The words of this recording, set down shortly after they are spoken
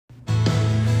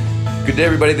Good day,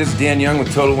 everybody. This is Dan Young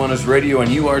with Total Wellness Radio,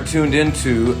 and you are tuned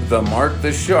into the Mark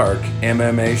the Shark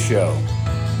MMA Show.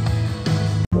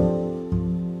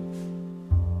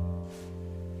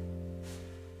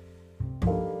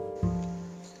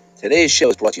 Today's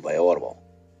show is brought to you by Audible.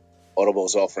 Audible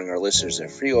is offering our listeners a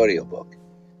free audiobook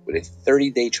with a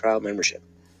 30-day trial membership.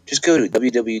 Just go to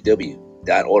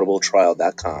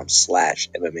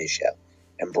www.audibletrial.com/MMA Show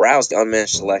and browse the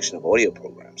unmatched selection of audio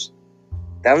programs.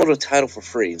 Download the title for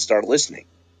free and start listening.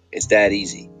 It's that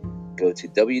easy. Go to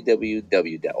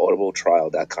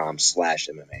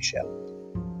www.audibletrial.com/MMA Show.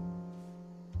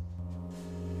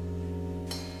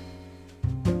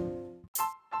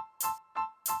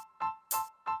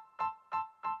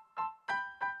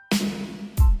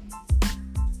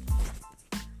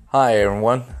 Hi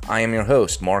everyone, I am your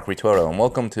host, Mark Ritordo, and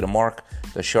welcome to the Mark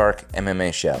the Shark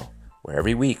MMA Show, where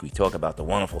every week we talk about the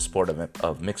wonderful sport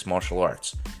of mixed martial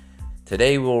arts.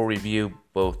 Today we will review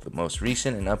both the most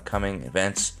recent and upcoming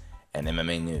events and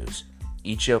MMA news.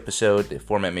 Each episode, the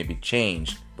format may be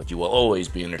changed, but you will always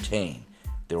be entertained.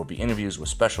 There will be interviews with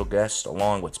special guests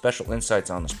along with special insights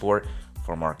on the sport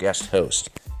from our guest host.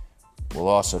 We'll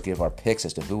also give our picks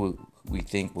as to who we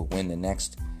think will win the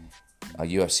next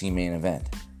UFC main event.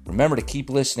 Remember to keep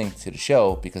listening to the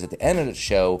show because at the end of the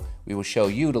show, we will show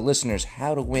you, the listeners,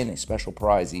 how to win a special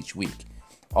prize each week.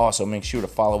 Also, make sure to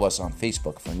follow us on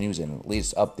Facebook for news and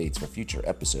latest updates for future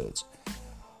episodes.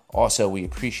 Also, we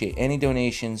appreciate any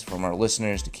donations from our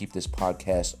listeners to keep this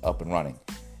podcast up and running.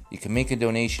 You can make a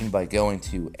donation by going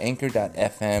to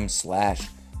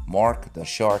anchor.fm/Mark the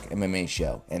Shark MMA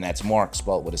Show. And that's Mark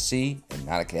spelled with a C and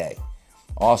not a K.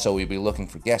 Also, we'll be looking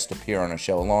for guests to appear on our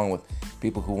show along with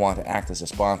people who want to act as a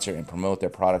sponsor and promote their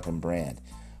product and brand.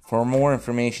 For more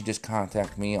information, just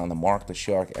contact me on the Mark the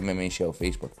Shark MMA Show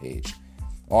Facebook page.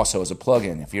 Also, as a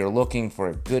plug-in, if you're looking for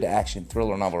a good action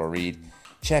thriller novel to read,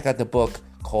 check out the book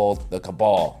called The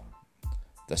Cabal.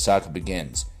 The Saga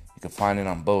Begins. You can find it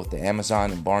on both the Amazon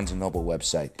and Barnes & Noble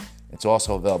website. It's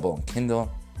also available in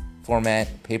Kindle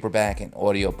format, paperback, and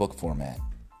audio book format.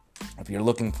 If you're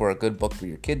looking for a good book for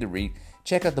your kid to read,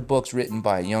 check out the books written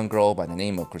by a young girl by the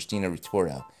name of Christina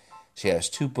Ritordo. She has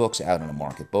 2 books out on the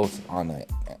market, both on the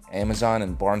Amazon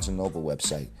and Barnes & Noble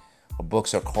website. Her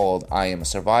books are called I Am a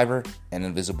Survivor and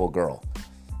Invisible Girl.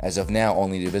 As of now,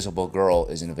 only The Invisible Girl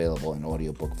isn't available in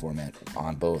audiobook format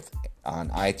on both on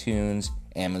iTunes,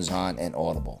 Amazon, and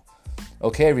Audible.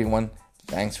 Okay, everyone,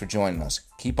 thanks for joining us.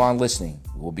 Keep on listening.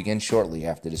 We will begin shortly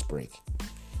after this break.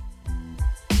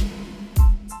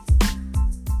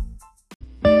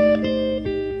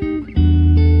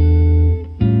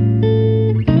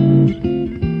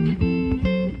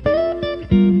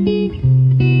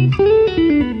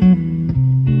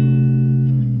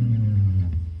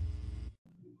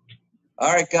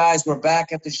 All right, guys, we're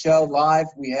back at the show live.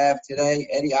 We have today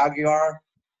Eddie Aguiar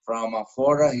from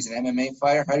Florida. He's an MMA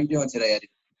fighter. How are you doing today,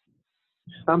 Eddie?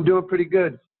 I'm doing pretty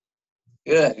good.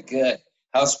 Good.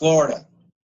 How's Florida?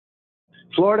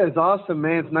 Florida is awesome,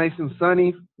 man. It's nice and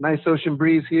sunny. Nice ocean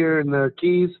breeze here in the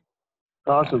Keys.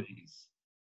 Awesome. Nice.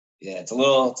 Yeah, it's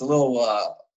warm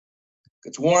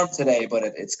today, but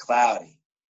it's cloudy.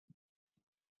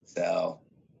 So,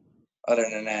 other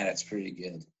than that, it's pretty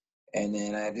good. And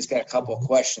then I just got a couple of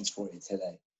questions for you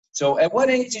today. So, at what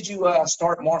age did you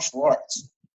start martial arts?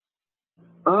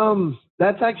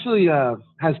 That's actually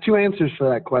has 2 answers for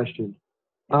that question.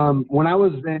 When I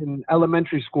was in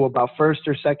elementary school, about 1st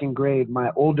or 2nd grade,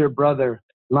 my older brother,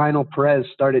 Lionel Perez,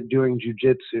 started doing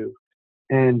jiu-jitsu.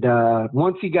 And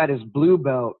once he got his blue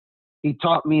belt, he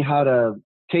taught me how to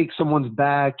take someone's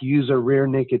back, use a rear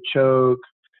naked choke,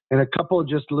 and a couple of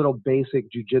just little basic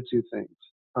jiu-jitsu things.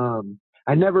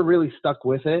 I never really stuck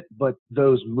with it, but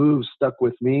those moves stuck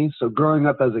with me. So growing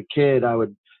up as a kid, I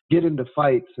would get into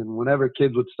fights, and whenever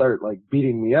kids would start like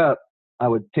beating me up, I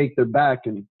would take their back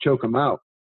and choke them out.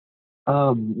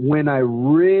 When I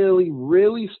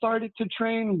really started to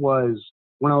train was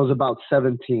when I was about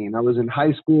 17. I was in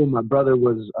high school. My brother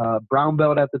was brown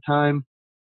belt at the time,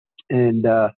 and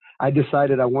I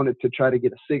decided I wanted to try to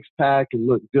get a 6-pack and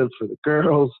look good for the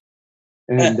girls.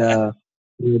 And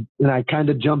I kind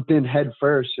of jumped in head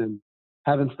first and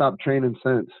haven't stopped training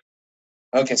since.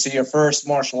 Okay, so your first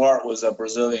martial art was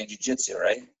Brazilian Jiu-Jitsu,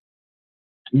 right?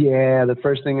 Yeah, the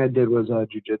first thing I did was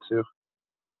Jiu-Jitsu.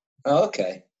 Oh,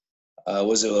 okay.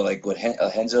 Was it like a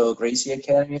Renzo Gracie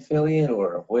Academy affiliate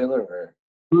or a Whaler?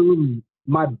 Or?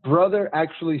 My brother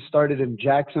actually started in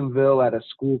Jacksonville at a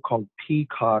school called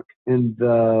Peacock, and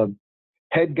the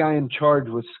head guy in charge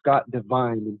was Scott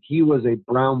Devine, and he was a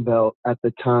brown belt at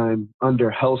the time under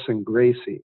Helson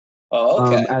Gracie. Oh,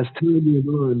 okay. As time went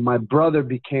on, my brother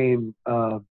became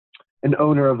an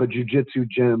owner of a jiu-jitsu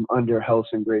gym under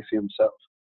Helson Gracie himself.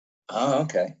 Oh,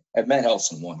 okay. I've met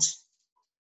Helson once.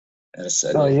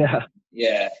 Oh, yeah.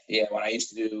 Yeah. When I used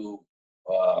to do,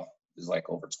 it was like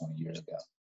over 20 years ago.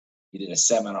 He did a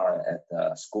seminar at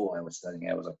the school I was studying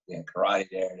at. It was like they had karate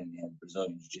there and they had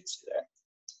Brazilian jiu-jitsu there.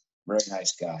 Very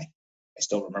nice guy. I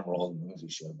still remember all the moves he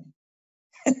showed me.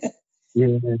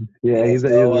 Yeah, he's a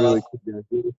really cool guy.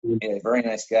 Yeah, very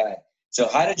nice guy. So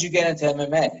how did you get into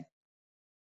MMA?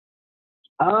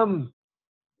 I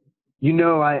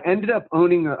ended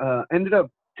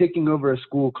up taking over a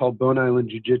school called Bone Island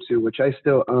Jiu-Jitsu, which I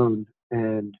still own,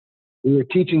 and we were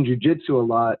teaching jiu-jitsu a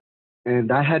lot,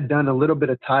 and I had done a little bit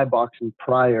of Thai boxing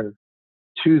prior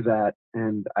to that,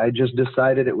 and I just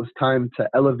decided it was time to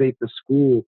elevate the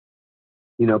school,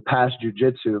 past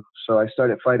jiu-jitsu. So I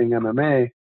started fighting MMA,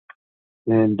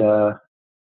 and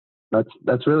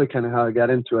that's really kind of how I got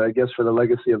into it, I guess, for the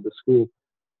legacy of the school.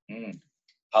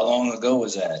 How long ago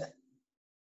was that?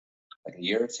 Like a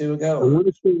year or two ago? I want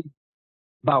to say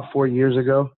about 4 years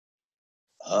ago.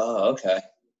 Oh, okay.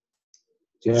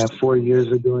 Yeah, 4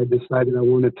 years ago, I decided I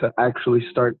wanted to actually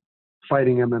start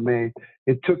fighting MMA.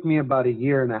 It took me about a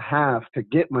year and a half to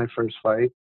get my first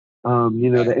fight.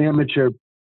 The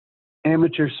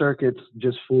amateur circuit's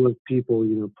just full of people,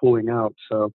 pulling out.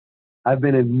 So I've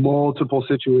been in multiple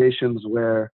situations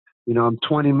where, I'm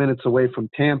 20 minutes away from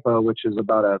Tampa, which is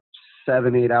about a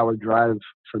 7-8 hour drive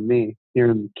for me here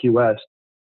in Key West.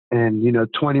 And,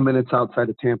 20 minutes outside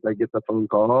of Tampa, I get the phone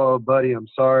call. Oh, buddy, I'm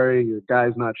sorry, your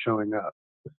guy's not showing up.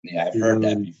 Yeah, I've heard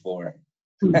that before.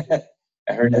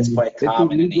 I heard that's quite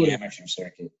common in the amateur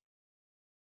circuit.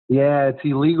 Yeah, it's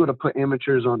illegal to put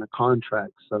amateurs on a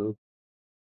contract, so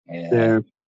they're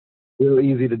real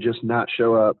easy to just not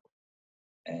show up.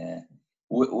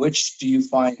 Which do you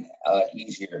find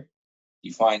easier? Do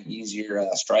you find easier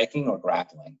striking or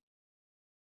grappling?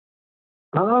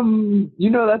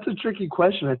 That's a tricky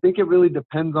question. I think it really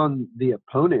depends on the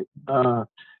opponent.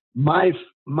 My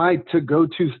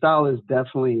to-go-to style is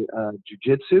definitely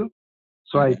jiu-jitsu.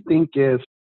 So I think if,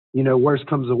 worst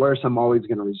comes to worst, I'm always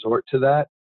going to resort to that.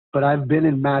 But I've been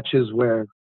in matches where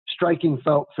striking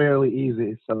felt fairly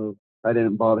easy, so I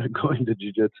didn't bother going to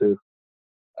jiu-jitsu.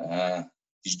 Did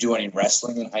you do any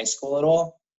wrestling in high school at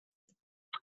all?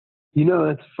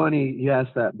 It's funny you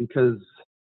asked that because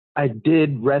I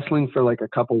did wrestling for like a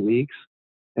couple weeks,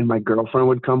 and my girlfriend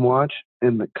would come watch,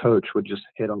 and the coach would just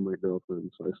hit on my girlfriend,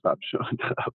 so I stopped showing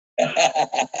up.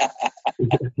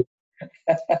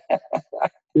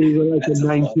 He was like a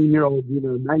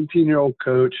 19-year-old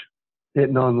coach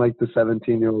hitting on like the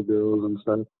 17-year-old girls and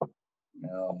stuff.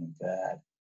 Oh my God!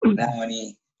 Now,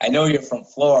 I know you're from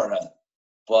Florida,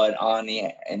 but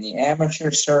in the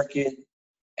amateur circuit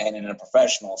and in a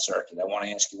professional circuit, I want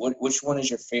to ask you, which one is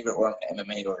your favorite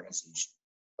MMA organization?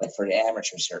 Like for the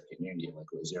amateur circuit near you, like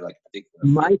is there like a particular?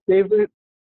 My favorite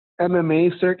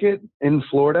MMA circuit in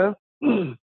Florida,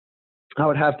 I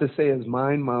would have to say is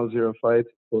mine, Mile Zero Fights,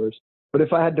 of course. But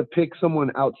if I had to pick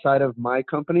someone outside of my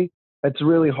company, that's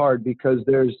really hard because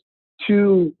there's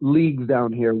 2 leagues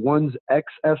down here. One's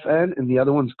XFN and the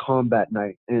other one's Combat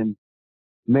Night. And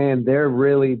man, they're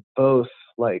really both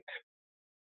like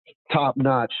top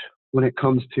notch when it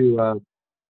comes to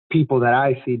people that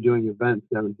I see doing events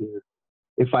down here.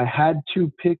 If I had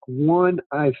to pick one,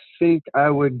 I think I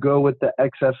would go with the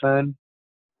XFN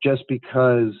just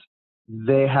because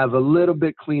they have a little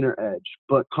bit cleaner edge.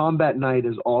 But Combat Night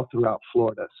is all throughout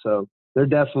Florida, so they're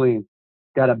definitely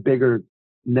got a bigger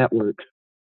network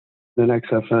than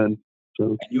XFN. So.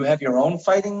 And you have your own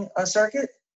fighting circuit?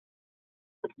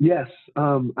 Yes,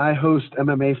 I host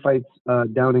MMA fights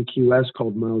down in Key West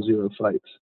called Mile Zero Fights.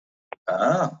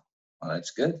 Oh, well,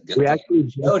 that's good. We actually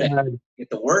just had get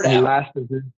the word out. Last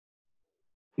event.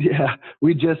 Yeah,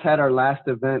 we just had our last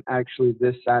event actually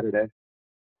this Saturday.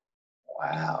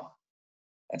 Wow,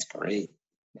 that's great.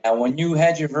 Now, when you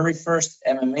had your very first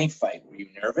MMA fight, were you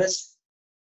nervous?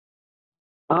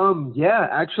 Yeah,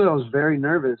 actually, I was very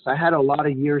nervous. I had a lot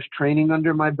of years training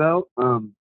under my belt.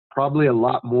 Probably a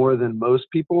lot more than most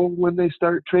people when they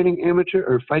start training amateur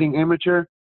or fighting amateur.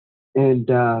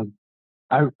 And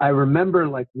I remember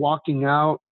like walking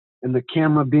out and the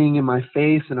camera being in my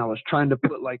face, and I was trying to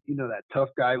put like, that tough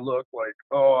guy look, like,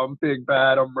 oh, I'm big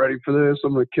bad, I'm ready for this,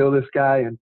 I'm going to kill this guy.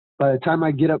 And by the time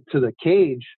I get up to the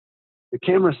cage, the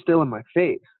camera's still in my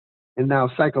face. And now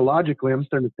psychologically, I'm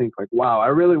starting to think like, wow, I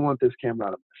really want this camera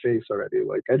out of my face already.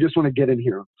 Like, I just want to get in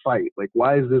here and fight. Like,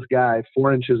 why is this guy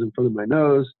 4 inches in front of my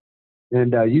nose?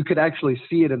 And you could actually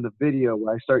see it in the video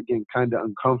where I start getting kind of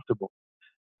uncomfortable.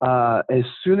 As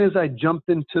soon as I jumped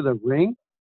into the ring,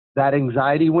 that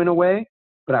anxiety went away,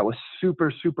 but I was super,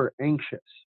 super anxious.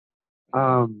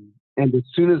 And as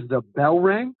soon as the bell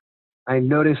rang, I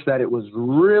noticed that it was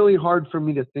really hard for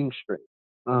me to think straight.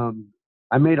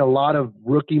 I made a lot of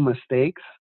rookie mistakes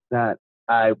that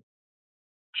I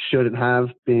shouldn't have,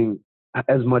 being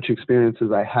as much experience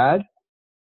as I had.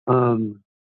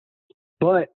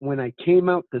 But when I came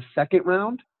out the second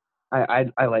round, I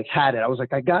like had it. I was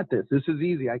like, I got this. This is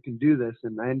easy. I can do this.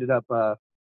 And I ended up,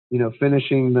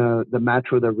 finishing the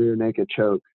match with a rear naked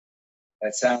choke.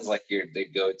 That sounds like the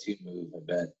go-to move, I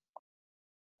bet.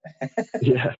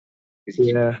 Yeah.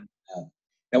 Yeah.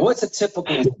 Now, what's a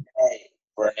typical day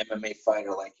for an MMA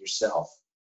fighter like yourself?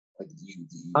 Like you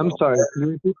I'm sorry. Can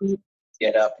you repeat that?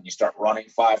 Get up and you start running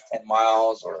 5-10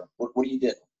 miles, or what do you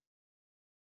do?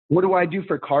 What do I do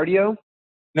for cardio?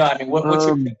 No, I mean, what's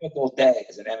your typical day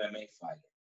as an MMA fighter?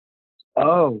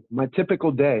 Oh, my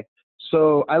typical day.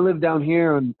 So I live down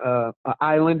here on an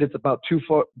island. It's about 2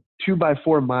 by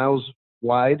 4 miles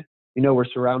wide. We're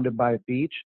surrounded by a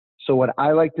beach. So what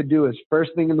I like to do is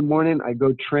first thing in the morning, I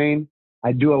go train.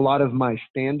 I do a lot of my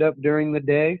stand-up during the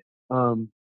day.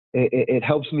 It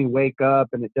helps me wake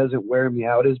up and it doesn't wear me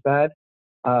out as bad.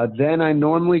 Then I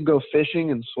normally go fishing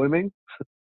and swimming.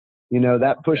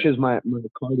 That pushes my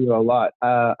cardio a lot.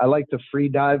 I like to free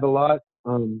dive a lot.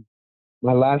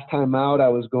 My last time out, I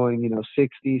was going,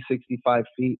 60, 65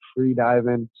 feet free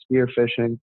diving, spear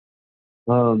fishing.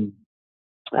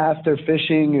 After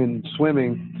fishing and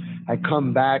swimming, I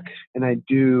come back and I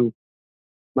do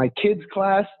my kids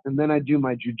class, and then I do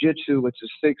my jujitsu, which is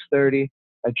 6:30.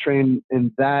 I train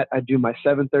in that. I do my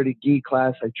 7:30 gi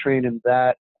class. I train in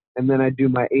that, and then I do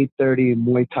my 8:30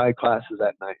 Muay Thai classes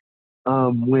at night.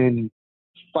 When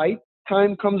fight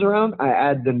time comes around, I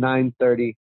add the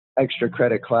 9:30 extra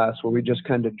credit class where we just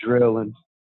kind of drill and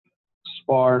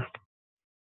spar.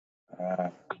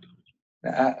 I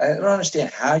don't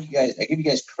understand how you guys. I give you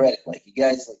guys credit. Like, you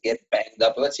guys get banged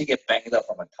up. Let's say you get banged up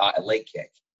from a leg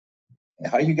kick.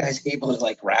 How are you guys able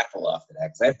to grapple off of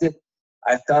that? Because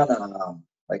I've done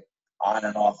like on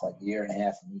and off a year and a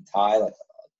half Muay Thai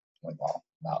about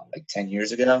 10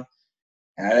 years ago,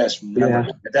 and I just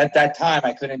remember at that time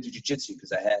I couldn't do jiu-jitsu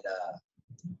because I had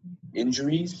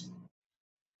injuries.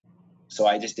 So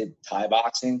I just did Thai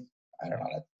boxing. I don't know.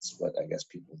 That's what I guess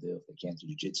people do if they can't do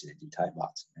jiu-jitsu. They do Thai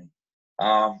boxing,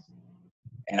 right?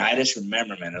 And I just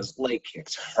remember, man, those leg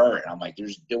kicks hurt. I'm like,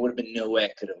 there would have been no way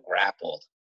I could have grappled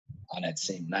on that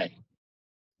same night.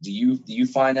 Do you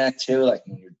find that too? Like,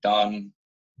 when you're done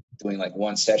doing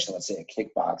one session, let's say a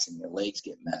kickboxing, your legs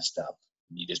get messed up,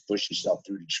 and you just push yourself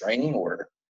through the training, or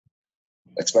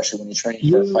especially when you're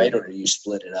training for a fight, or do you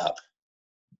split it up?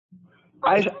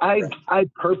 I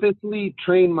purposely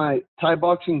train my Thai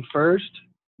boxing first.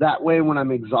 That way, when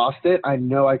I'm exhausted, I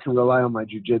know I can rely on my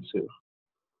jiu-jitsu.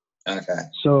 Okay.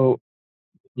 So,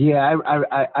 yeah,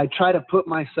 I try to put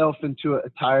myself into a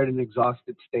tired and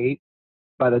exhausted state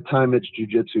by the time it's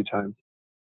jiu-jitsu time.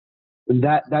 And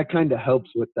that kind of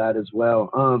helps with that as well.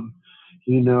 I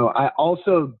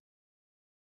also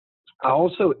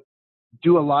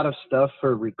do a lot of stuff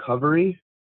for recovery.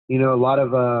 A lot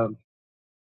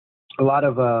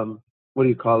of what do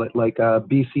you call it? Like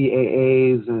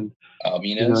BCAAs and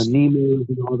NEMOs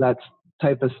and all that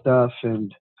type of stuff.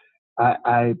 And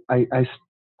I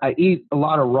eat a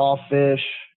lot of raw fish,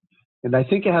 and I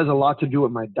think it has a lot to do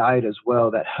with my diet as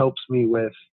well. That helps me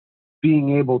with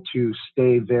being able to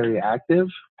stay very active.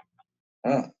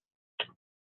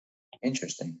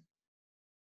 Interesting.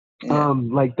 Yeah.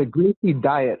 Like the Gracie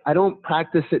diet, I don't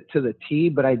practice it to the T,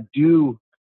 but I do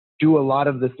a lot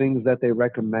of the things that they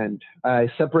recommend. I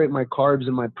separate my carbs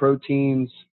and my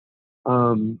proteins.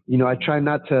 I try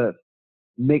not to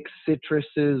mix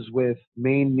citruses with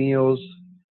main meals,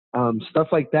 stuff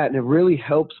like that. And it really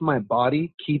helps my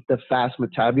body keep the fast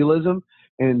metabolism.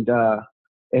 And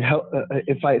it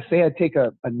if I say I take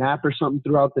a nap or something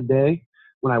throughout the day,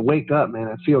 when I wake up, man,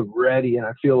 I feel ready and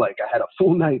I feel like I had a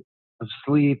full night of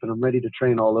sleep and I'm ready to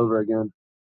train all over again.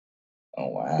 Oh,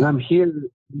 wow. And I'm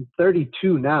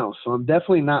 32 now, so I'm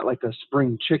definitely not like a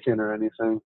spring chicken or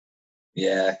anything.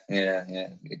 Yeah.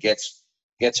 It gets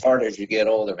harder as you get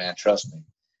older, man. Trust me.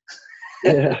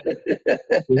 Yeah.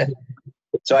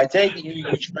 So I take it you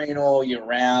train all year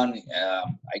round.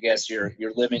 I guess your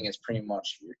living is pretty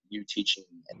much you teaching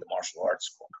at the martial arts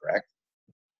school, correct?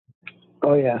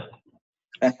 Oh yeah.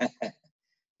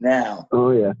 Now.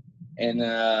 Oh yeah. In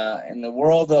the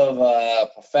world of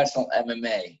professional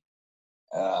MMA,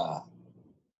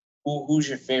 who's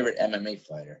your favorite MMA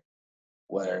fighter?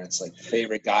 Whether it's like the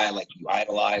favorite guy like you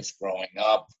idolized growing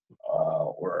up,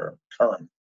 or current,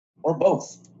 or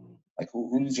both. Like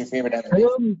who's your favorite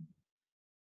MMA?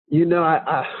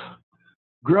 I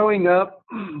growing up,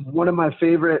 one of my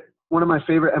favorite one of my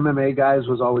favorite MMA guys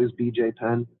was always BJ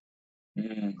Penn.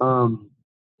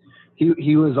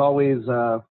 He was always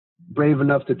brave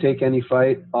enough to take any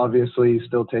fight. Obviously, he's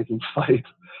still taking fights.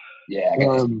 Yeah.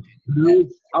 I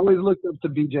always looked up to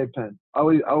BJ Penn.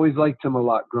 Always liked him a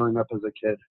lot growing up as a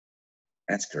kid.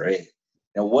 That's great.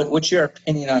 Now, what's your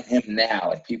opinion on him now?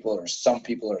 Like some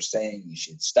people are saying he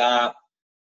should stop.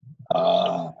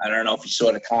 I don't know if you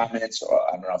saw the comments, or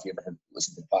I don't know if you ever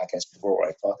listened to the podcast before where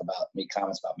I make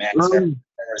comments about Max. They're going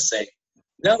to say,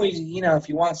 no, if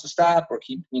he wants to stop or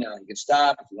keep, he can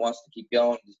stop. If he wants to keep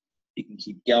going, he can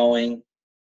keep going.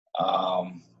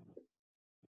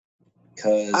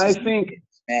 Because I think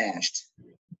smashed,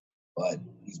 but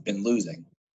he's been losing.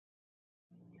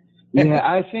 Yeah,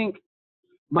 I think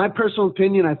my personal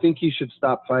opinion, I think he should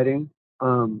stop fighting.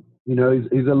 He's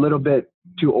a little bit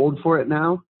too old for it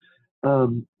now.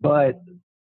 But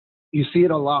you see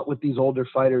it a lot with these older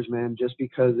fighters, man, just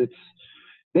because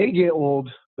they get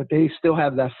old, but they still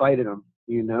have that fight in them.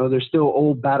 They're still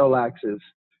old battle axes.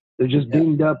 They're just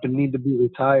dinged up and need to be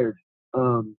retired.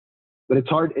 But it's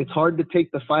hard to take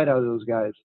the fight out of those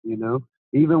guys,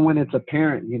 even when it's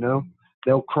apparent,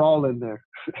 they'll crawl in there.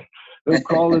 They'll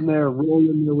crawl in there, roll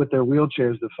in there with their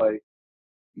wheelchairs to fight.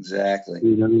 Exactly.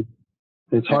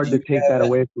 It's hard to take that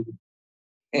away from them.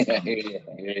 Yeah.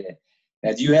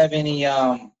 Now, do you have any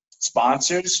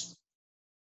sponsors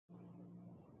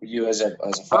for you as a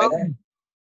fighter?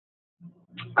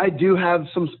 I do have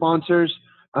some sponsors.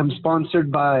 I'm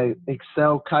sponsored by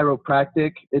Excel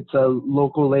Chiropractic. It's a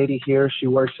local lady here. She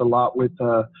works a lot with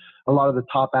a lot of the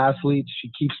top athletes.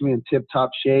 She keeps me in tip-top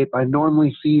shape. I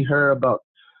normally see her about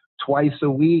twice a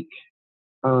week.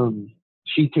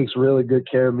 She takes really good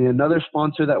care of me. Another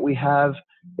sponsor that we have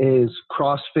is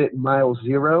CrossFit Mile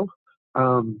Zero.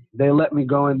 They let me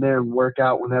go in there and work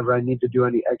out whenever I need to do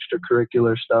any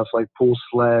extracurricular stuff like pull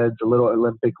sleds, a little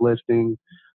Olympic lifting,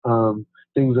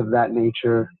 things of that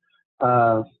nature.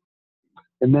 And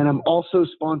then I'm also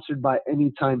sponsored by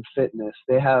Anytime Fitness.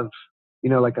 They have,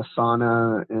 like a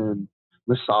sauna and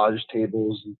massage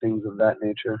tables and things of that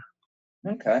nature.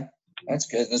 Okay. That's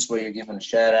good. That's where you're giving a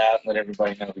shout out and let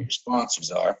everybody know who your sponsors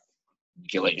are. You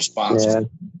can let your sponsors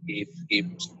give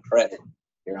them some credit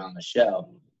here on the show.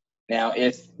 Now,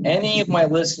 if any of my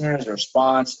listeners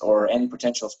or any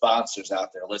potential sponsors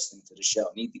out there listening to the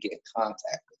show need to get in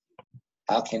contact with you,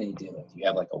 how can they do it? Do you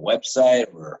have like a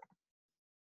website, or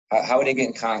how would they get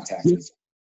in contact with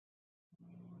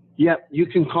you? Yep, you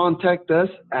can contact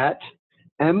us at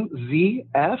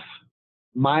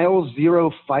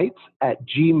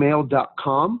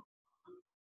mzfmilezerofights@gmail.com,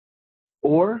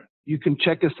 or you can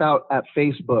check us out at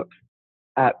Facebook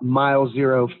at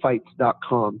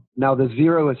milezerofights.com. Now the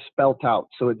zero is spelt out,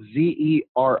 so it's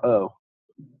ZERO.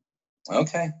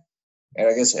 Okay. And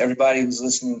I guess everybody who's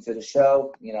listening to the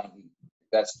show,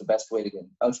 that's the best way to get in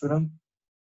touch with them.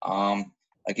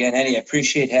 Again, Eddie, I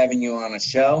appreciate having you on the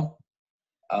show.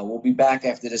 We'll be back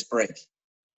after this break.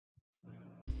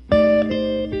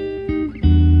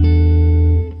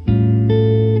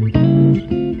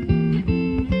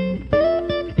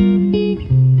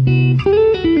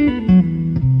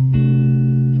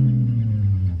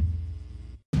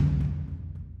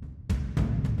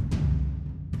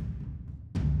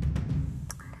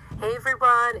 Hey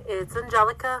everyone, it's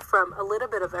Angelica from A Little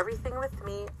Bit of Everything with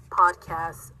Me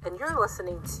podcast, and you're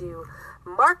listening to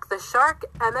Mark the Shark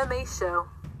MMA Show.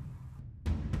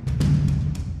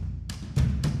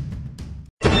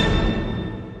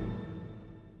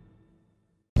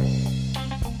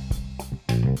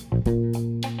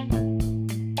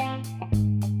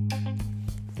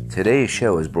 Today's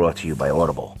show is brought to you by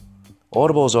Audible.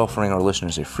 Audible is offering our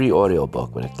listeners a free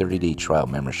audiobook with a 30-day trial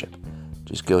membership.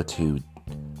 Just go to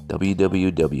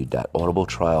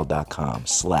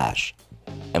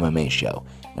www.audibletrial.com/MMA show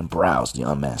and browse the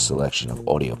unmatched selection of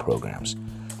audio programs.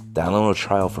 Download a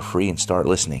trial for free and start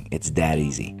listening. It's that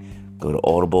easy. Go to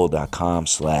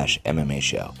audible.com/MMA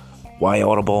show. Why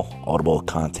Audible? Audible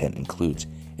content includes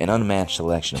an unmatched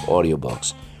selection of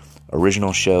audiobooks,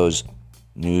 original shows,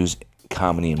 news,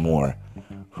 comedy, and more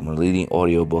from our leading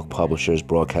audiobook publishers,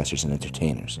 broadcasters, and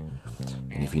entertainers.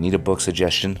 And if you need a book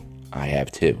suggestion, I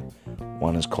have two.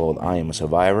 One is called I Am a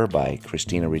Survivor by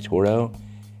Christina Ritordo,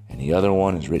 and the other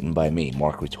one is written by me,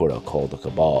 Mark Ritordo, called The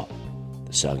Cabal.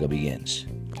 The saga begins.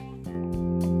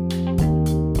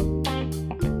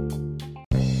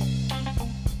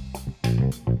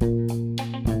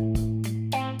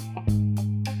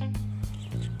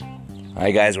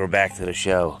 Alright guys, we're back to the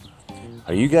show.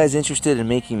 Are you guys interested in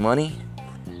making money?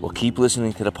 Well, keep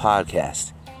listening to the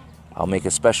podcast. I'll make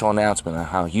a special announcement on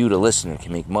how you, the listener,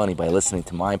 can make money by listening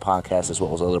to my podcast as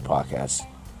well as other podcasts.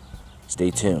 Stay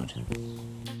tuned.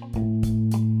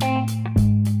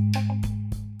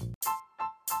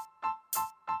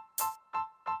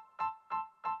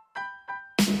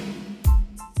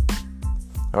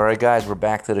 All right, guys, we're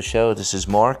back to the show. This is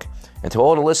Mark. And to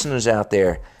all the listeners out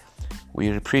there,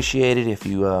 we'd appreciate it if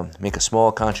you make a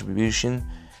small contribution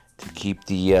to keep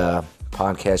the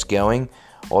podcast going.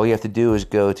 All you have to do is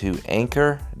go to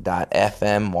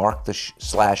anchor.fm Mark the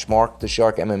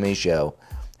Shark MMA Show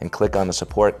and click on the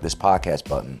support this podcast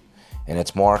button. And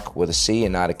it's Mark with a C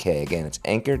and not a K. Again, it's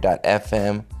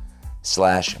anchor.fm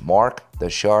 /Mark the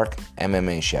Shark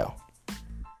MMA Show.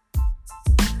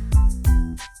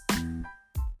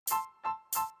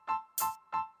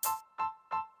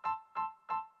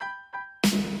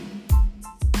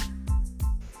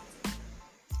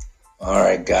 All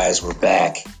right, guys, we're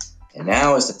back. And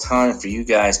now is the time for you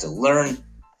guys to learn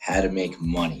how to make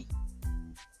money.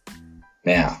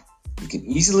 Now, you can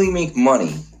easily make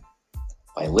money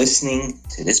by listening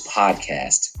to this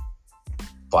podcast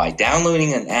by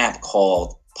downloading an app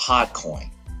called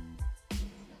Podcoin.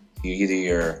 Either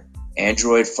your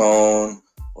Android phone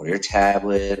or your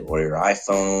tablet or your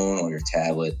iPhone or your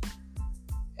tablet.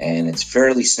 And it's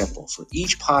fairly simple. For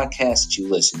each podcast that you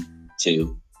listen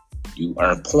to, you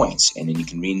earn points, and then you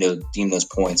can redeem those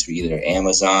points for either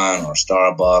Amazon or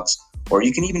Starbucks, or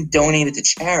you can even donate it to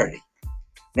charity.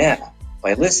 Now,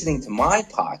 by listening to my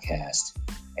podcast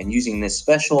and using this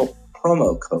special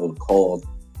promo code called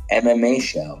MMA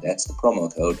Show, that's the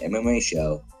promo code MMA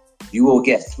Show, you will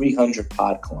get 300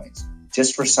 Podcoins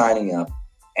just for signing up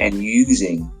and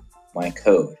using my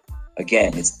code.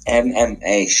 Again, it's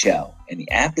MMA Show, and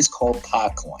the app is called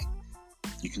Podcoin.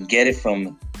 You can get it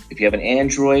from, if you have an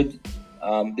Android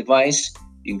device,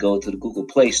 you can go to the Google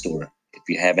Play Store. If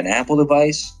you have an Apple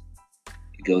device,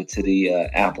 you go to the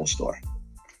Apple Store.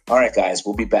 All right, guys,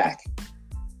 we'll be back.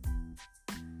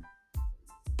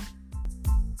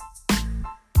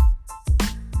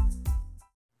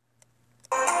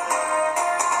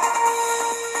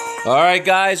 All right,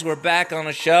 guys, we're back on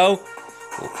the show.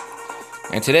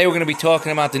 And today we're going to be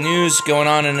talking about the news going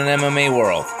on in the MMA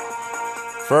world.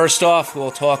 First off,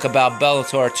 we'll talk about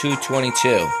Bellator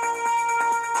 222.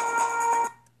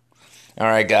 All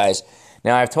right, guys.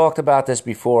 Now, I've talked about this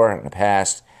before in the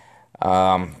past,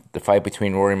 the fight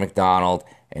between Rory McDonald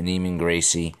and Neiman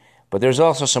Gracie. But there's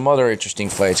also some other interesting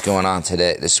fights going on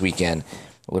this weekend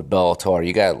with Bellator.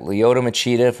 You got Lyoto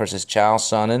Machida versus Chael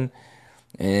Sonnen,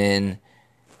 and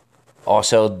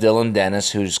also Dylan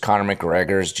Dennis, who's Conor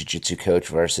McGregor's jiu-jitsu coach,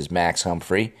 versus Max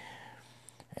Humphrey.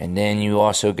 And then you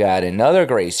also got another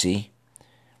Gracie,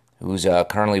 who's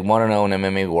currently 1-0 in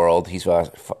MMA world.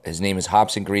 His name is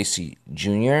Robson Gracie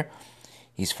Jr.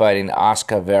 He's fighting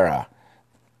Oscar Vera.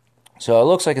 So it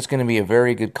looks like it's going to be a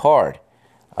very good card.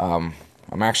 I'm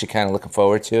actually kind of looking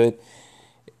forward to it.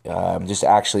 I'm just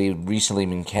actually recently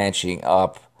been catching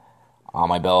up on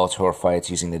my Bellator fights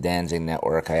using the Danzig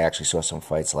Network. I actually saw some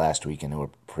fights last week, and they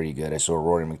were pretty good. I saw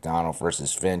Rory McDonald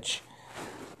versus Finch,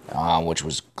 which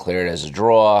was cleared as a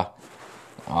draw.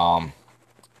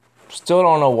 Still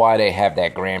don't know why they have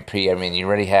that Grand Prix. I mean, you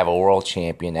already have a world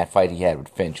champion. That fight he had with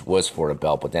Finch was for the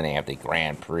belt, but then they have the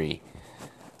Grand Prix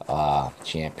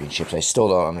championships. I still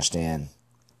don't understand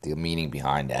the meaning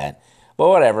behind that. But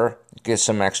whatever. Get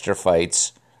some extra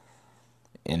fights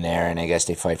in there, and I guess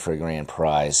they fight for a grand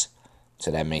prize. So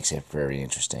that makes it very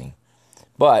interesting.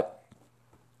 But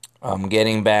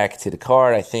getting back to the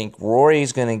card, I think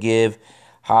Rory's going to give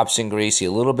Robson Gracie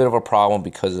a little bit of a problem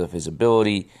because of his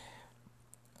ability,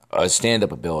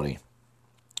 stand-up ability.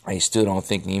 I still don't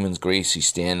think Neiman Gracie's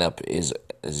stand-up is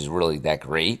really that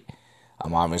great.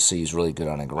 Obviously, he's really good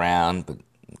on the ground, but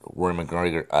Rory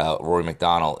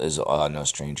McDonald is no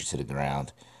stranger to the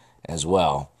ground as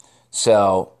well.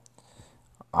 So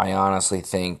I honestly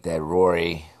think that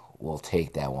Rory will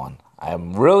take that one.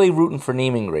 I'm really rooting for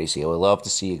Neiman Gracie. I would love to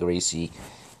see a Gracie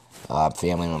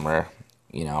family member,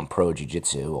 I'm pro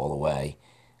jiu-jitsu all the way,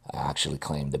 actually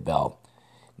claim the belt.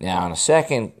 Now, on the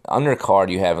second undercard,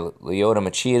 you have Lyoto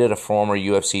Machida, the former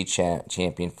UFC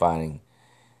champion, fighting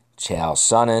Chael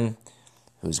Sonnen,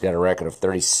 who's got a record of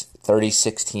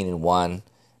 30-16-1.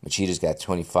 Machida's got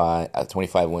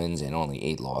 25 wins and only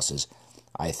 8 losses.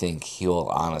 I think he'll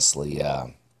honestly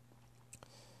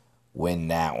win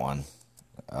that one.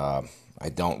 I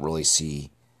don't really see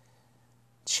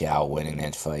Chael winning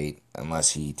that fight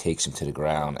unless he takes him to the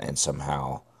ground and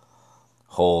somehow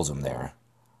holds him there.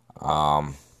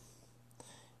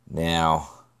 Now,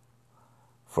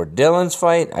 for Dylan's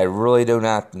fight, I really do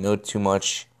not know too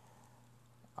much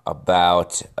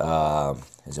about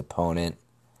his opponent,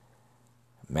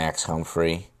 Max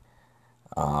Humphrey.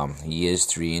 He is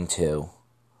 3-2.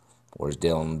 whereas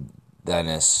Dylan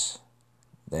Dennis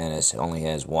only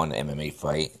has one MMA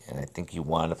fight, and I think he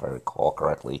won, if I recall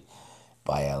correctly,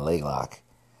 by a leg lock.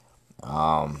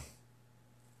 I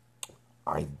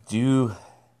do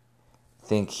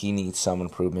think he needs some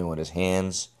improvement with his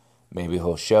hands. Maybe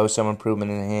he'll show some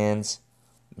improvement in the hands.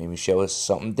 Maybe show us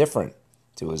something different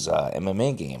to his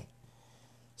MMA game.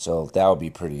 So that would be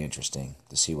pretty interesting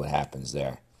to see what happens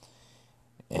there.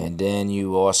 And then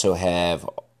you also have,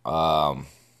 also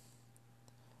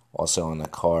on the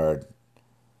card,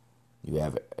 you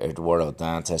have Eduardo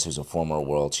Dantas, who's a former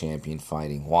world champion,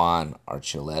 fighting Juan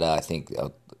Archuleta. I think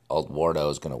Eduardo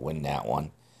is going to win that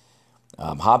one.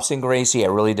 Robson Gracie, I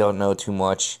really don't know too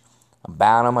much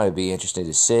about him. I'd be interested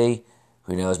to see.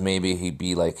 Who knows, maybe he'd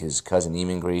be like his cousin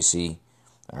Eamon Gracie.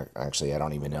 Actually, I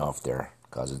don't even know if they're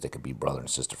cousins. They could be brother and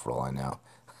sister for all I know.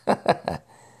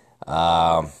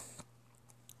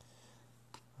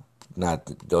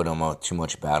 Don't know too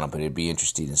much about him, but it'd be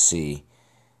interesting to see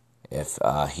if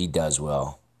he does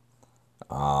well.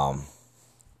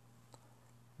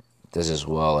 Does as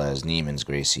well as Neiman's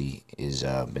Gracie is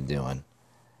been doing.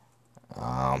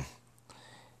 Now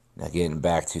getting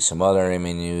back to some other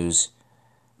MMA news.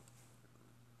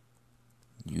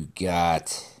 You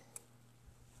got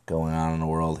going on in the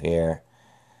world here.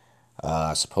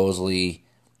 Supposedly,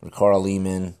 Ricardo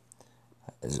Lehman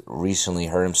has recently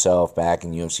hurt himself back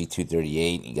in UFC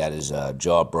 238. He got his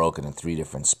jaw broken in 3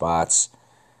 different spots.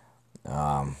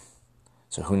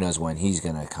 So who knows when he's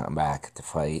going to come back to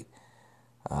fight.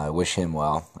 I wish him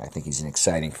well. I think he's an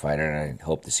exciting fighter, and I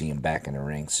hope to see him back in the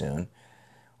ring soon.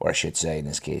 Or I should say, in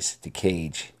this case, the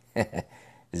cage. This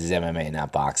is MMA,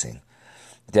 not boxing.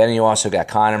 Then you also got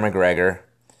Conor McGregor,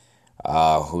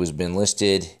 who has been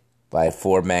listed by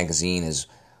Forbes magazine as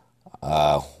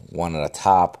one of the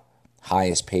top,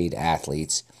 highest paid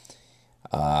athletes.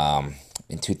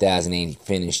 In 2008, he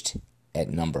finished at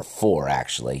number 4,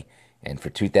 actually. And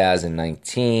for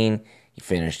 2019, he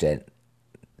finished at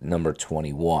number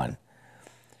 21.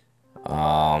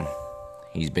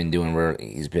 He's been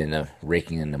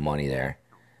raking in the money there.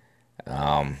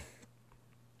 And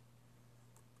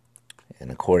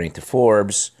according to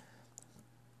Forbes,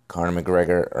 Conor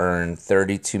McGregor earned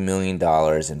 $32 million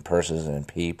in purses and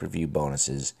pay-per-view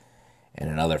bonuses and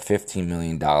another $15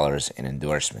 million in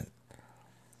endorsement.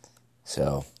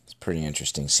 So it's pretty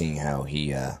interesting seeing how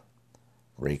he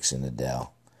rakes in the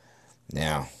dough.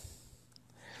 Now,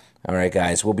 all right,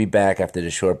 guys, we'll be back after the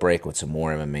short break with some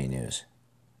more MMA news.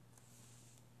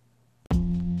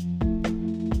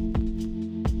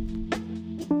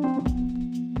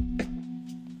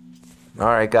 All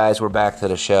right, guys, we're back to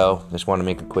the show. Just want to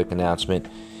make a quick announcement.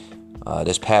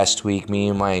 This past week, me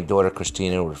and my daughter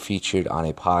Christina were featured on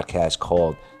a podcast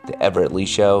called The Everett Lee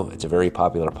Show. It's a very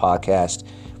popular podcast.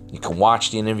 You can watch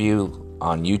the interview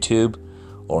on YouTube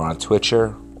or on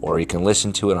Twitcher, or you can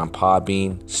listen to it on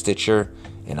Podbean, Stitcher,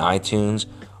 and iTunes.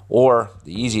 Or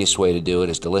the easiest way to do it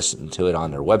is to listen to it on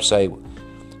their website,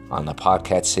 on the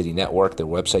Podcast City Network. Their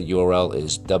website URL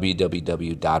is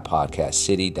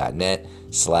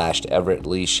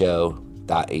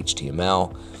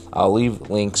www.podcastcity.net/EverettLeeShow.html. I'll leave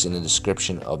links in the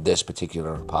description of this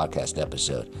particular podcast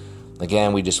episode.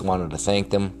 Again, we just wanted to thank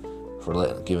them for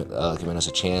giving us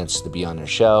a chance to be on their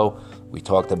show. We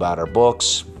talked about our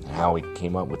books, and how we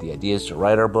came up with the ideas to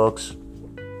write our books,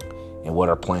 and what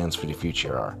our plans for the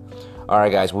future are. All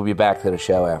right, guys, we'll be back to the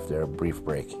show after a brief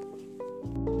break.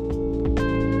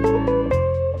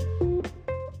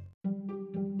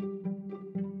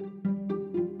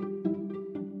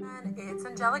 It's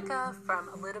Angelica from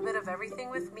A Little Bit of Everything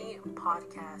with Me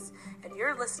podcast, and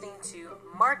you're listening to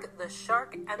Mark the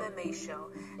Shark MMA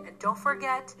Show. And don't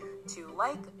forget to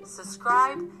like,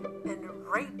 subscribe, and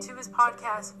rate to his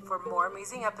podcast for more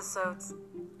amazing episodes.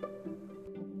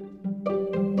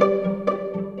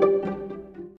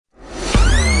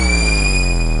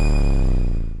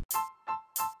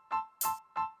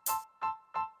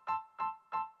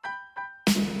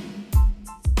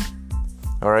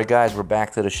 All right, guys, we're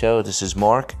back to the show. This is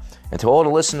Mark. And to all the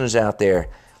listeners out there,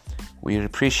 we'd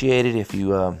appreciate it if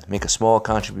you make a small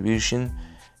contribution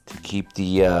to keep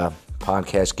the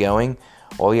podcast going.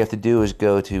 All you have to do is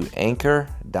go to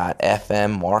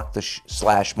anchor.fm /Mark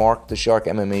the Shark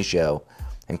MMA Show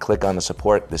and click on the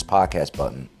support this podcast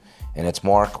button. And it's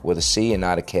Mark with a C and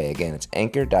not a K. Again, it's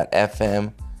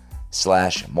anchor.fm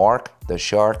 /Mark the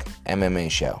Shark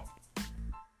MMA Show.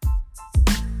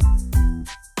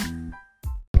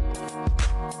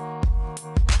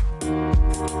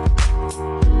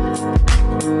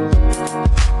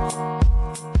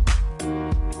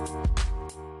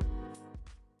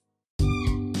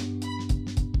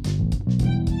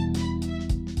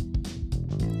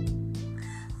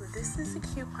 This is a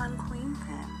Coupon Queen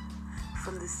Pin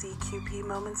from the CQP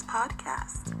Moments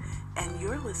podcast, and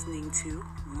you're listening to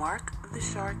Mark the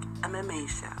Shark MMA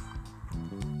Show.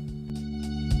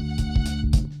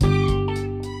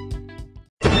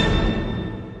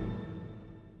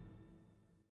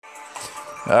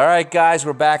 All right, guys,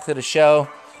 we're back to the show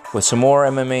with some more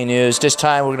MMA news. This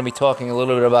time we're going to be talking a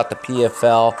little bit about the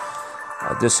PFL.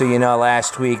 Just so you know,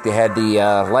 last week they had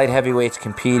the light heavyweights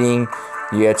competing.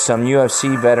 You had some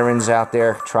UFC veterans out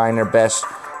there trying their best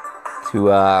to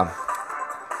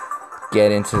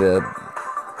get into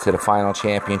the final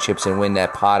championships and win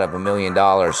that pot of $1 million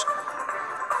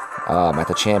at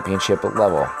the championship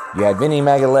level. You had Vinny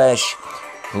Magalhães,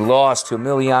 who lost to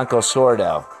Emelianko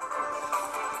Sordo.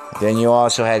 Then you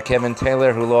also had Kevin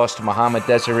Taylor, who lost to Muhammad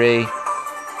Desiree.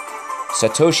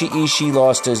 Satoshi Ishii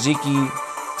lost to Zeki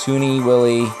Tooney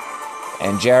Willie.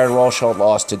 And Jared Rosholt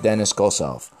lost to Denis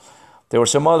Gosov. There were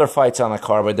some other fights on the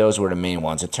card, but those were the main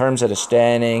ones. In terms of the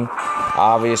standing,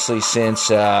 obviously since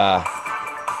Vinny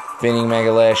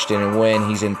Magalhães didn't win,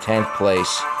 he's in 10th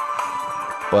place.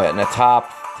 But in the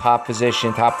top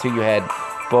position, top two, you had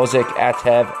Bozek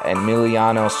Atev and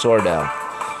Emiliano Sordo.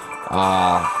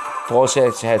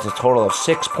 Bozek has a total of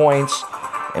 6 points.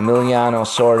 Emiliano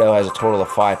Sordo has a total of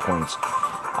 5 points.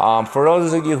 For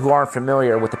those of you who aren't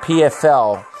familiar with the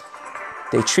PFL,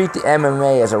 they treat the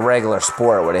MMA as a regular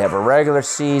sport where they have a regular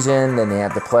season, then they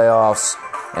have the playoffs,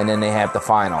 and then they have the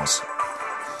finals.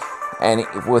 And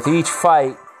with each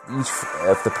fight,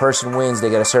 if the person wins, they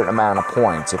get a certain amount of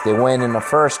points. If they win in the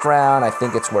first round, I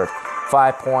think it's worth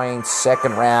 5 points.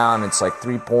 Second round, it's like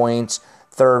 3 points.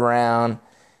 Third round,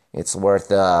 it's worth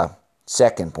 2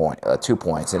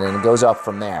 points. And then it goes up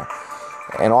from there.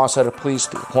 And also to please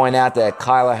point out that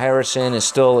Kyla Harrison is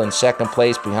still in second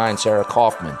place behind Sarah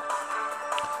Kaufman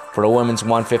for the women's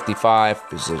 155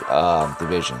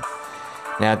 division.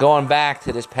 Now, going back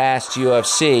to this past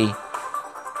UFC,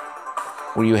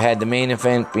 where you had the main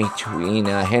event between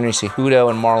Henry Cejudo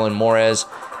and Marlon Moraes,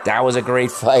 that was a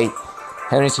great fight.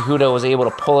 Henry Cejudo was able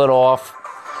to pull it off.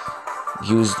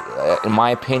 He was, in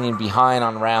my opinion, behind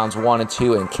on rounds 1 and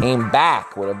 2 and came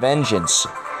back with a vengeance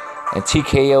and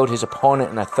TKO'd his opponent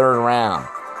in the third round.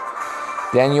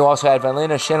 Then you also had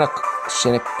Valentina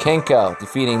Shevchenko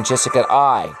defeating Jessica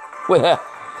Ai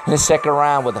in the second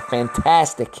round with a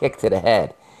fantastic kick to the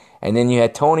head. And then you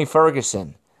had Tony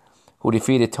Ferguson, who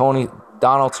defeated Donald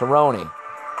Cerrone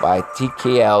by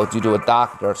TKO due to a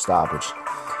doctor stoppage.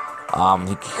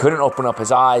 He couldn't open up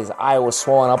his eyes. His eye was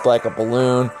swollen up like a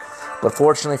balloon. But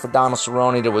fortunately for Donald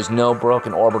Cerrone, there was no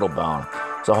broken orbital bone.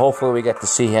 So hopefully we get to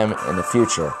see him in the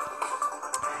future.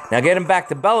 Now getting back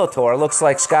to Bellator, it looks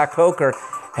like Scott Coker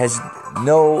has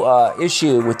no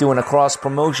issue with doing a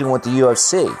cross-promotion with the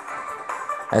UFC,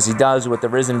 as he does with the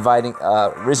Risen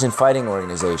Fighting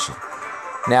Organization.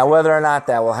 Now, whether or not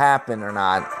that will happen or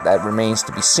not, that remains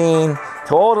to be seen.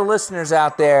 To all the listeners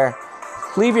out there,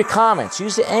 leave your comments.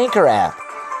 Use the Anchor app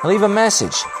and leave a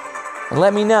message. And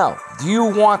let me know. Do you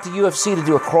want the UFC to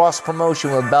do a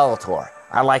cross-promotion with Bellator?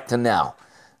 I'd like to know.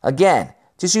 Again,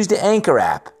 just use the Anchor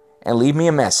app and leave me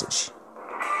a message.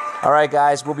 All right,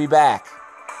 guys, we'll be back.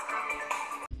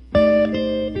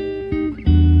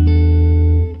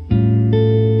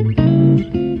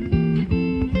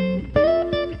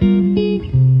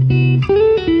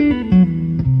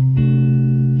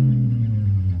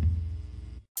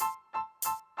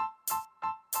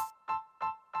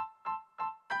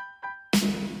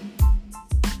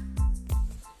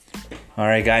 All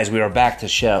right, guys, we are back to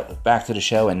the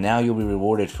show, and now you'll be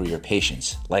rewarded for your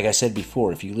patience. Like I said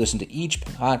before, if you listen to each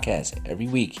podcast every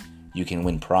week, you can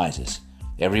win prizes.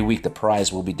 Every week, the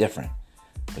prize will be different,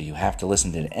 but you have to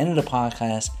listen to the end of the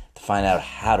podcast to find out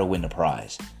how to win the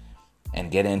prize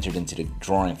and get entered into the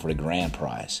drawing for the grand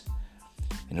prize.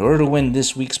 In order to win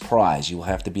this week's prize, you will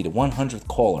have to be the 100th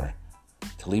caller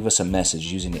to leave us a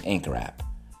message using the Anchor app.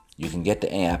 You can get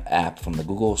the app from the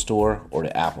Google Store or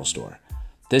the Apple Store.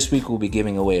 This week we'll be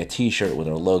giving away a t-shirt with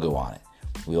our logo on it.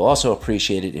 We also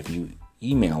appreciate it if you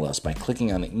email us by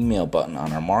clicking on the email button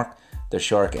on our Mark the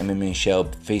Shark MMA Show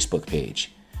Facebook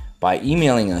page. By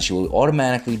emailing us, you will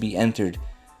automatically be entered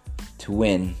to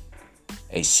win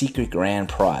a secret grand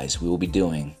prize we will be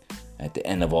doing at the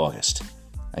end of August.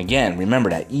 Again, remember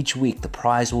that each week the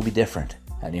prize will be different,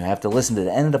 and you have to listen to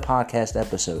the end of the podcast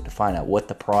episode to find out what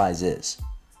the prize is.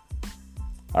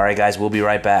 All right, guys, we'll be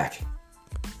right back.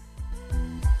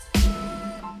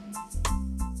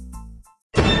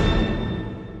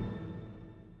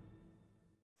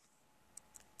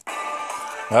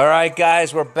 All right,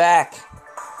 guys, we're back.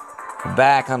 We're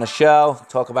back on the show.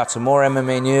 Talk about some more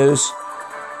MMA news.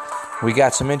 we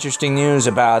got some interesting news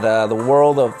about the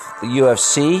world of the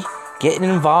UFC getting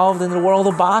involved in the world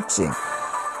of boxing.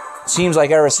 It seems like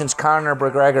ever since Conor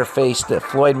McGregor faced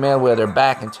Floyd Mayweather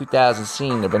back in 2016,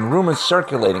 there have been rumors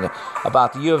circulating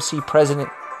about the UFC president,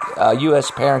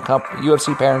 UFC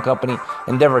parent company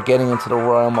Endeavor getting into the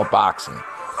realm of boxing.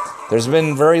 There's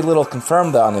been very little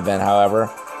confirmed on the event,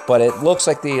 however, but it looks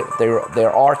like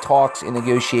there are talks and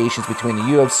negotiations between the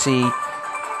UFC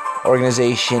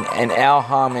organization and Al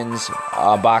Hammond's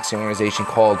boxing organization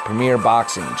called Premier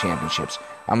Boxing Championships.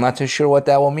 I'm not too sure what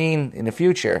that will mean in the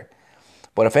future,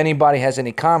 but if anybody has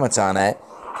any comments on that,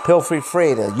 feel free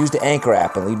to use the Anchor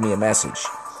app and leave me a message.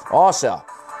 Also,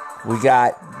 we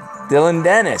got Dylan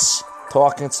Dennis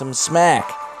talking some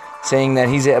smack, saying that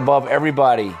he's above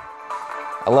everybody,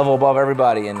 a level above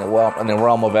everybody in the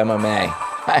realm of MMA.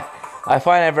 I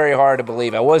find that very hard to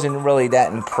believe. I wasn't really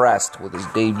that impressed with his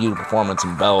debut performance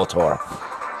in Bellator.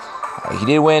 He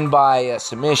did win by a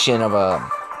submission of a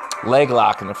leg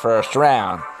lock in the first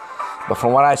round, but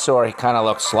from what I saw, he kind of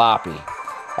looked sloppy.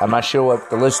 I'm not sure what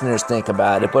the listeners think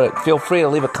about it, but feel free to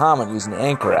leave a comment using the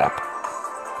Anchor app.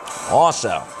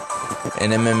 Also,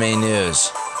 in MMA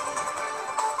news,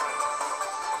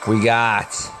 we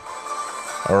got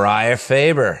Uriah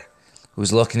Faber,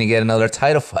 who's looking to get another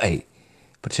title fight,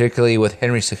 particularly with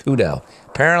Henry Cejudo.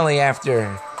 Apparently, after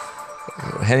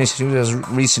Henry Cejudo's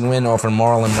recent win over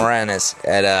Marlon Moraes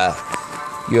at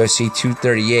UFC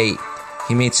 238,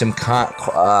 he made some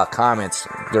comments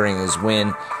during his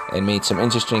win and made some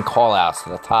interesting call-outs to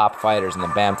the top fighters in the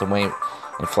bantamweight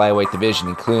and flyweight division,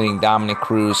 including Dominic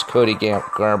Cruz, Cody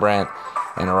Garbrandt,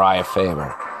 and Uriah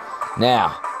Faber.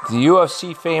 Now, the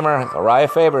UFC famer Uriah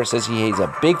Faber says he's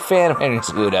a big fan of Henry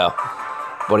Cejudo,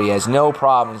 but he has no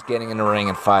problems getting in the ring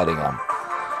and fighting him.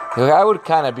 I would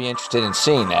kind of be interested in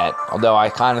seeing that, although I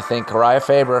kind of think Uriah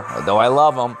Faber, although I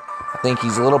love him, I think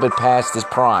he's a little bit past his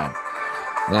prime.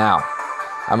 Now,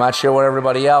 I'm not sure what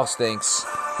everybody else thinks.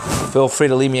 Feel free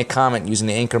to leave me a comment using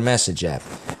the Anchor message app.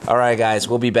 All right, guys,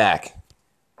 we'll be back.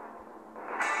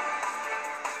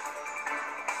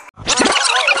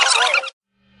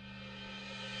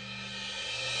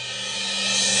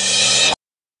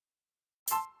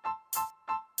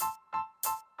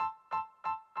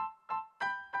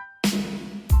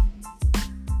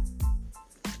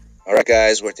 All right,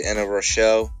 guys, we're at the end of our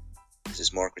show. This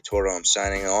is Mark Retorto. I'm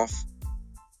signing off.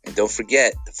 And don't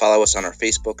forget to follow us on our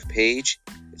Facebook page.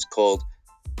 It's called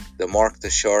the Mark the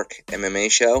Shark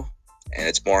MMA Show. And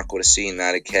it's Mark with a C,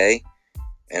 not a K.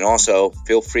 And also,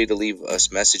 feel free to leave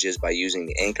us messages by using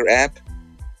the Anchor app.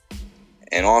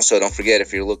 And also, don't forget,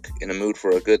 if you're in the mood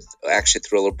for a good action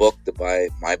thriller book, to buy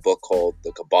my book called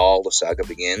The Cabal, The Saga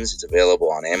Begins. It's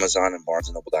available on Amazon and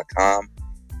BarnesandNoble.com.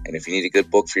 And if you need a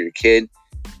good book for your kid,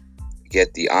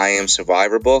 get the I Am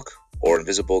Survivor book or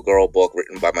Invisible Girl book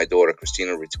written by my daughter,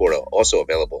 Christina Retorto, also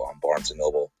available on Barnes &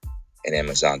 Noble and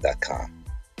Amazon.com.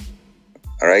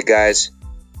 All right, guys,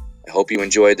 I hope you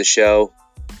enjoyed the show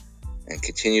and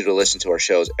continue to listen to our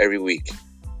shows every week.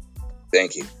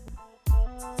 Thank you.